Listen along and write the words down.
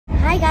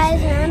Hi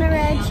guys, we're on a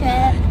road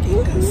trip.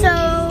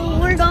 So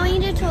we're going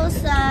to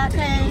Tulsa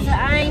because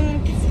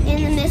I'm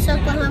in the Miss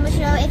Oklahoma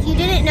show. If you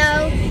didn't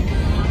know,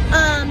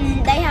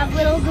 they have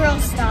little girl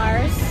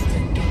stars.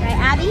 Right,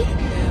 Abby?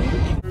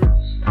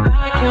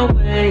 I can't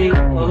wait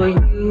for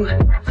you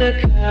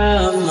to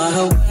come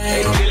my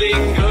way.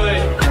 Feeling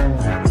good,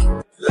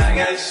 like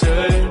I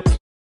should.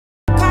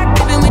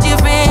 Been with your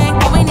friend,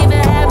 you ain't even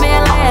had me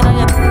lying on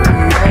your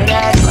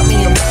that. Got me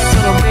a bag to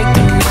the brick,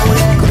 you know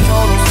that.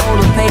 Control them, soul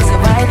the pace,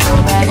 if I go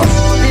back.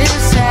 This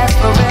sad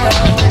for real.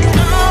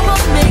 I'ma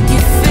make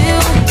you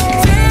feel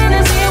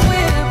fantasy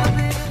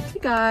with. Hey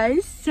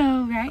guys, so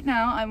right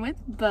now I'm with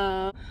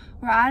Bo.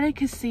 We're at a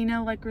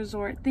casino like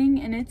resort thing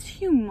and it's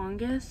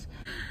humongous.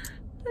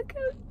 Look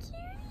how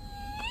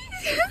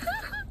cute.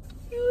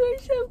 You are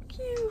so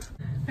cute.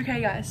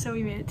 Okay guys, so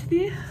we made it to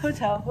the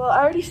hotel. Well, I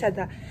already said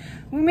that.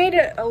 We made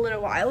it a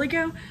little while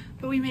ago,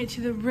 but we made it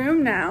to the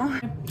room now.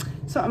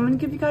 So I'm gonna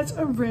give you guys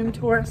a room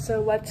tour,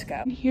 so let's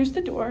go. Here's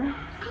the door.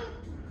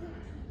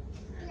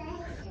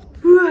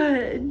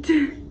 What?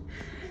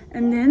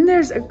 And then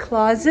there's a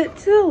closet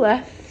to the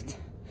left.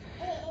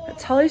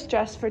 That's Holly's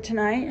dress for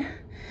tonight.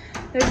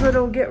 There's a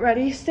little get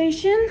ready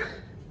station.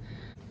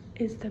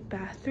 Is the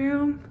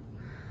bathroom.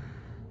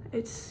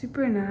 It's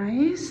super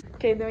nice.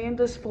 Okay, then we have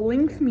this full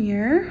length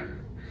mirror.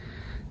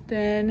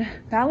 Then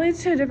that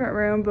leads to a different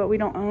room, but we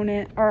don't own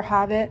it or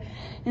have it.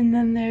 And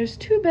then there's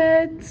 2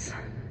 beds.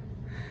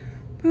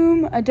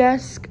 Boom, a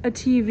desk, a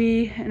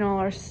TV, and all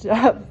our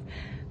stuff.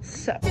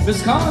 So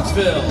Miss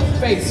Collinsville,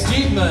 Faith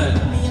Steedman.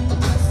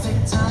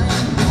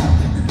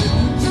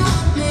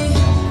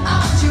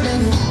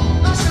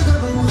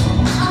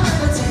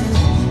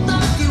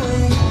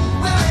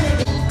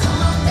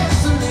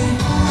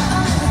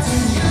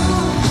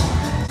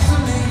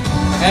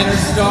 And her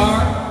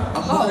star,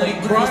 Holly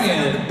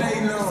Bryan.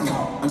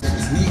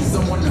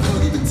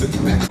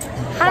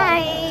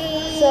 Hi!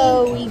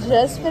 So we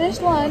just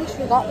finished lunch.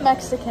 We got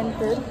Mexican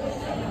food.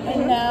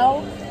 And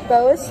now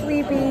Bo is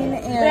sleeping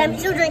and But I'm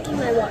still drinking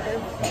my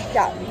water.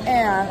 yeah,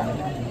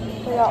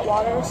 and we got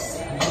waters.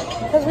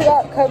 Because we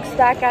got Cokes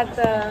back at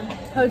the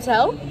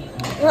hotel.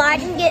 Well, I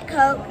didn't get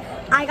Coke.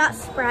 I got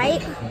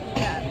Sprite.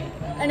 Yeah.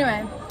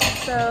 Anyway,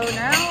 so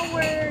now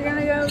we're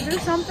gonna go do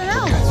something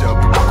else.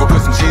 Go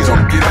put some cheese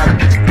on, get out,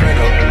 get your bread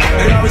up.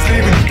 They always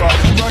leaving you, but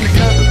you run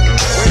together.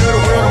 Way to the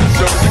world on the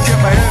show, you get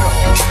my head up.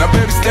 Now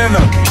baby, stand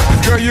up.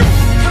 Girl, you.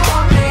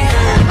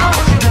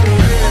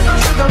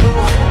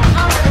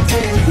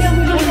 Yeah,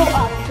 we're gonna go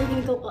up. We're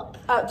gonna go up.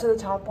 Up to the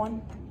top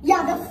one.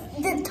 Yeah,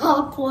 the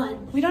top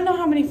one. We don't know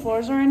how many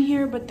floors are in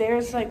here, but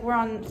there's like, we're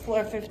on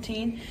floor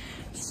 15.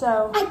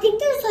 So I think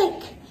there's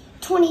like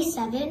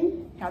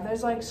 27. yeah,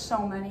 there's like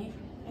so many.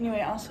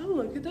 Anyway, also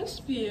look at this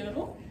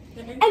view.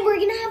 And we're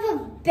gonna have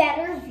a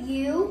better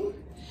view.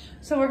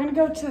 So we're gonna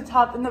go to the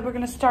top and then we're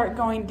gonna start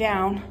going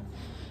down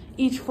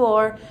each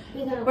floor.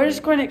 We're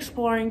just going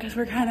exploring because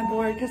we're kind of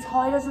bored because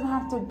Holly doesn't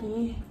have to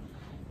be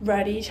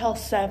ready till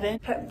 7.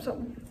 Okay,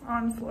 so we're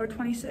on floor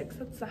 26.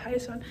 That's the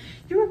highest one.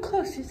 You were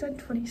close, you said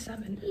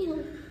 27.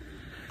 Yeah.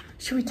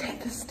 Should we take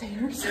the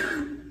stairs?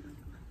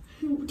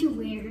 To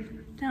where?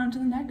 Down to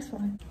the next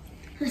one.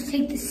 Let's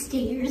take the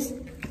stairs.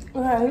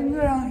 Okay, we can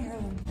go down here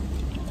then.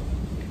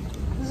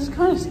 This is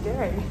kind of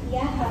scary.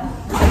 Yeah.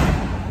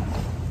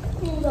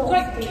 It's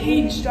like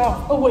caged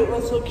off. Oh wait,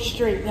 let's look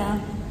straight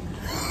down.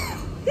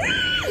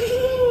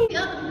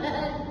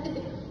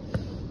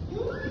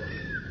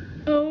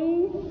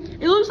 Oh,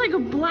 it looks like a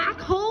black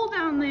hole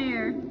down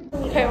there.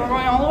 Okay, we're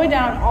going all the way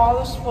down all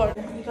this floor.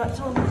 We got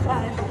to level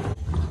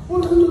 5.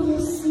 We'll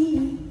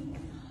see.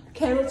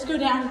 Okay, let's go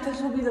down.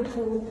 This will be the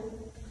pool.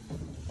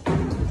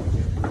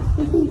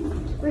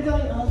 We're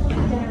going all the way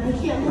down. I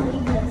can't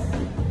believe this.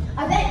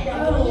 I bet they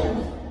can.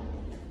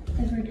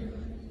 Because we're done.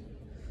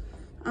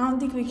 I don't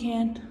think we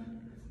can.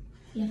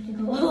 You have to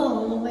go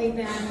all the way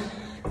back.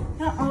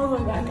 Not all the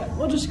way back up.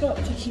 We'll just go up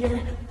to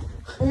here.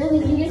 And then we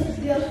can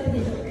just go through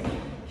the door.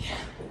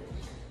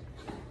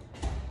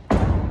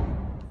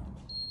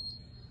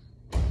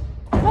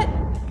 What?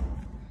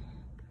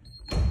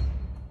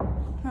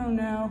 Oh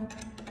no.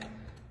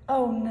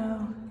 Oh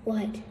no.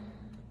 What?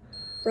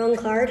 Wrong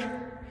card?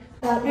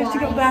 We have to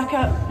go back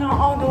up, not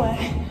all the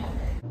way.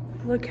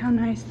 Look how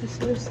nice this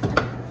is.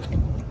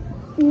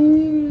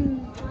 Finally,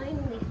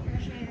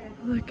 fresh air.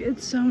 Look,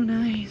 it's so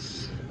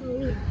nice. Oh,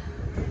 yeah.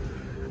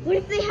 What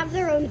if they have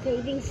their own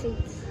bathing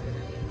suits?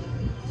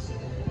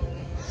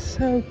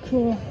 So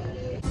cool.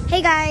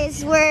 Hey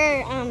guys,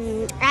 we're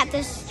at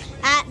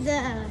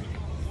the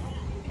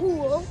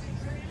pool.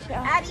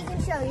 Abby can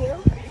show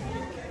you.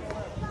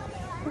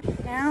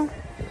 Now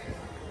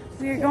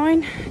we are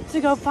going to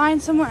go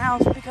find somewhere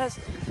else because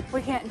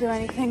we can't do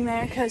anything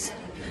there because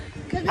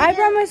I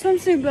brought my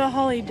swimsuit but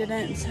Holly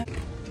didn't. So.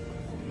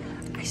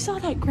 I saw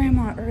that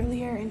grandma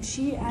earlier and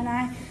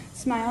I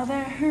smiled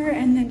at her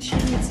and then she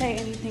didn't say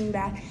anything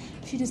back.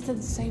 She just did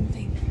the same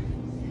thing.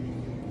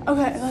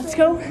 Okay, let's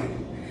go.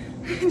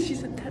 She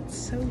said, that's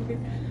so weird.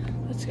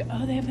 Let's go.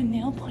 Oh, they have a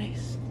nail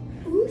place.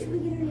 Ooh, should we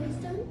get our nails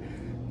done?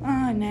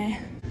 Oh, nah.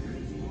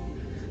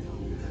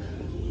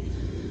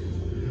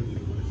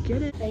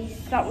 get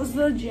it. That was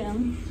the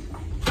gym.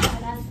 Yeah,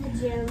 that's the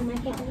gym. I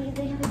can't believe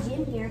they have a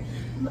gym here.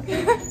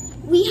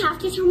 We have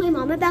to tell my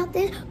mom about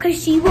this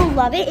because she will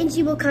love it and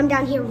she will come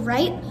down here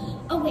right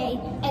away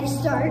and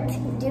start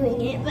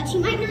doing it. But she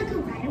might not go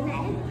right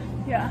away.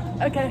 Yeah,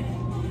 okay.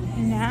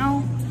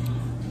 Now,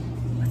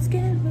 let's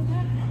get into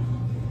that.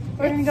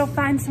 We're gonna go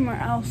find somewhere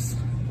else.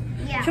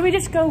 Yeah. Should we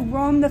just go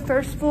roam the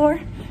first floor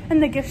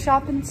and the gift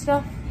shop and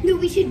stuff? No,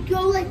 we should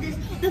go like this.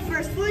 The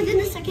first floor, then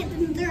the second,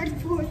 then the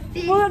third, fourth,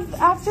 fifth. Well,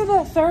 after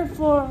the third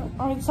floor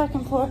or the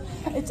second floor,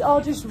 it's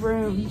all just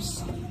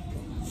rooms.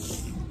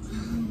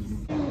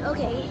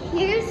 Okay,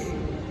 here's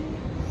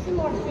some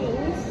more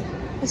things.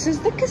 This is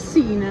the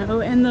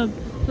casino and the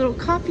little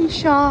coffee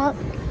shop.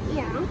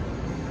 Yeah.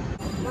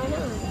 Why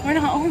not? We're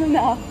not old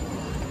enough.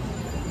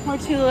 We're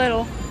too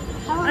little.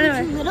 How are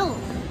Anyway. we too little?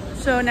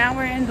 So now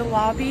we're in the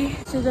lobby.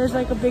 So there's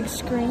like a big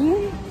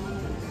screen.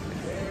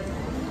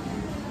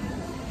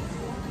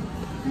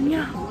 And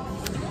yeah.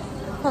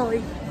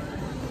 Holly,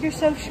 you're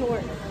so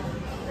short.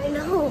 I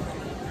know.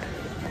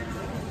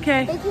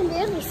 Okay, They can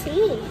barely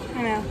see.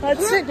 I know.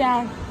 Let's sit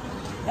down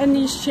in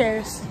these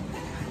chairs.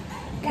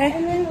 Okay?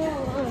 And then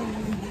we'll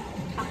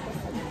talk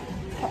with them.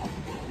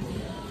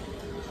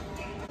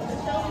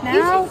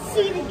 Now You should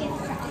see the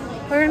gift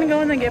shop. we're gonna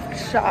go in the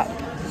gift shop,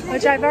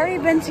 which I've already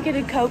been to get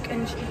a Coke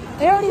and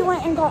they already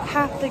went and got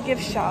half the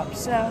gift shop.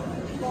 So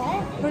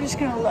What? we're just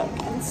gonna look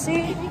and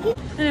see.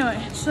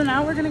 Anyway, so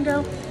now we're gonna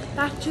go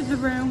back to the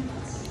room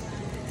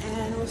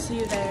and we'll see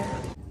you there.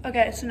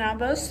 Okay, so now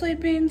Bo's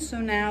sleeping, so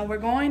now we're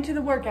going to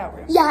the workout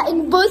room. Yeah,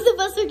 and both of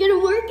us are gonna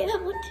work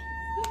out.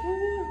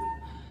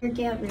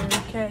 Workout room.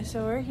 Okay,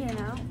 so we're here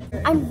now.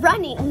 I'm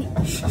running.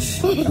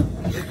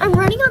 I'm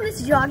running on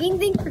this jogging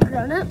thing for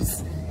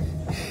grown-ups.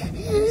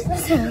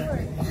 So.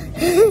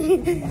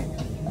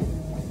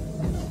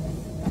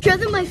 Show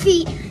them my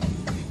feet.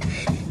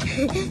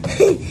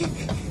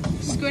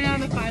 Just going down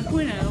to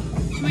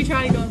 5.0. Should we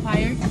try to go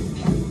higher?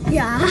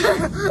 Yeah.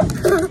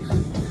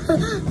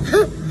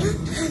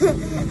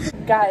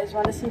 Guys,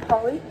 want to see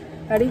Holly?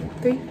 Ready?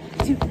 3,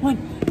 2, 1.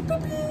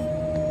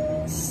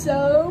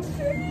 So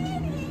pretty.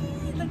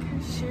 Look at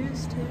her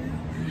shoes too.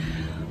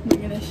 Oh my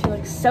goodness, she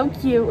looks so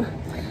cute.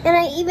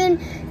 And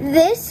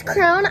this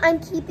crown I'm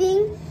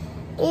keeping,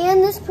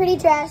 and this pretty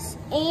dress,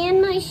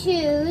 and my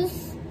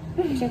shoes,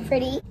 which are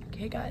pretty.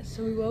 Okay guys,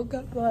 so we woke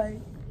up like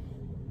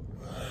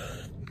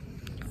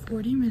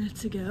 40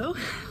 minutes ago.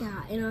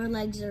 Yeah, and our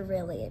legs are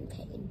really in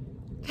pain.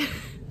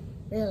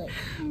 Really,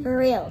 for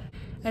real.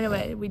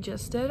 Anyway, we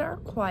just did our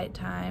quiet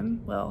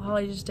time. Well,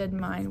 Holly just did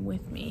mine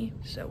with me.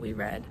 So we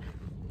read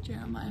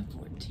Jeremiah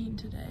 14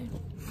 today.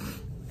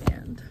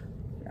 And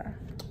yeah.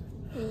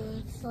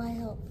 So I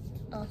helped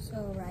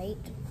also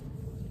write.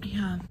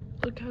 Yeah.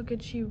 Look how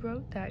good she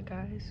wrote that,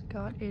 guys.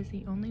 God is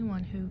the only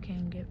one who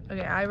can give.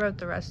 Okay, I wrote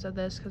the rest of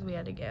this because we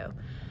had to go.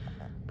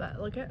 But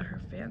look at her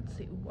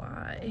fancy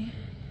Y.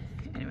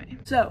 Anyway.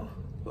 So,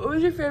 what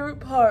was your favorite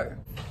part?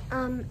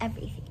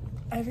 Everything.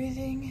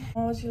 Everything?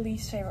 What was your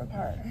least favorite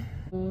part?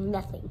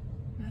 Nothing.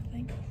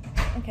 Nothing?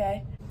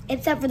 Okay.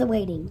 Except for the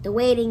waiting. The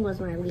waiting was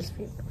my least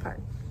favorite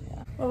part.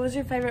 Yeah. What was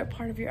your favorite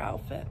part of your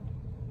outfit?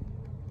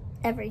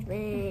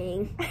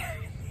 Everything.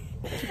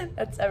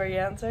 That's every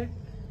answer.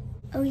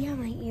 Oh yeah,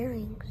 my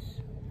earrings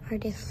are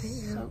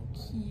different now. So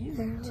cute.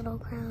 They're little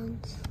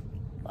crowns.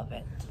 Love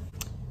it.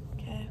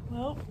 Okay,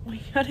 well, we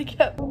gotta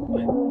go.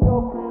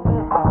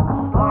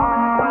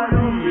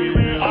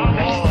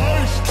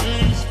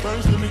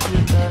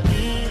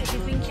 If you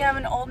think you have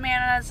an old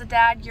man as a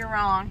dad, you're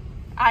wrong.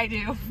 I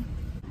do.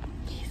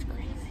 He's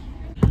crazy.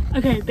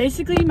 Okay,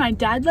 basically my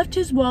dad left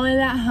his wallet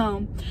at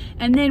home,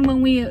 and then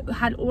when we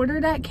had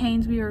ordered at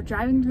Cane's, we were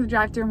driving through the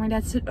drive-thru, and my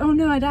dad said, "Oh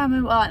no, I don't have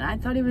my wallet," and I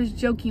thought he was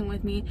joking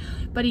with me,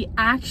 but he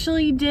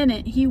actually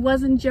didn't. He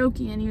wasn't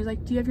joking, and he was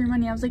like, "Do you have your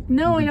money?" I was like,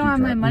 "No, I don't have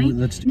my money."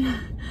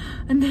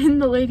 And then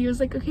the lady was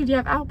like, "Okay, do you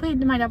have Apple Pay?"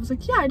 And my dad was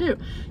like, "Yeah, I do."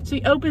 So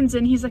he opens it,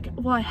 and he's like,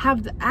 "Well, I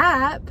have the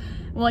app."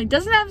 Well, he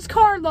doesn't have his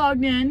card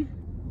logged in.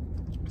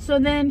 So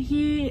then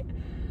he,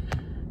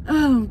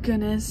 oh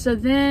goodness. So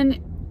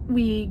then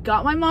we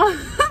got my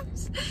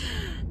mom's,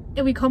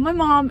 and we called my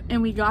mom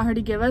and we got her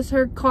to give us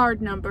her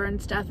card number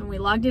and stuff, and we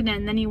logged it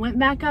in. Then he went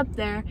back up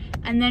there,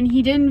 and then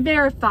he didn't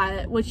verify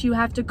it, which you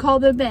have to call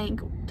the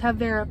bank to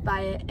verify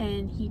it,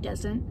 and he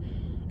doesn't.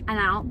 And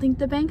I don't think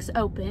the bank's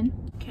open.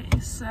 Okay,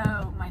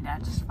 so my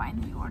dad just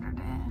finally ordered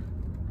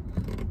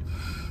it.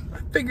 I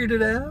figured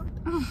it out.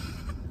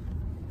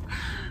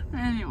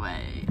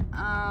 Anyway,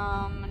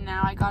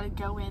 now I gotta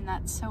go in.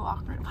 That's so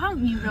awkward. Why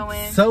don't you go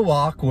in? So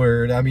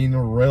awkward. I mean,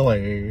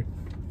 really.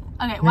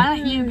 Okay, why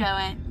don't you go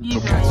in?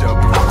 You go in.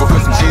 Go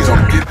put some cheese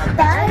on it.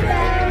 Bye.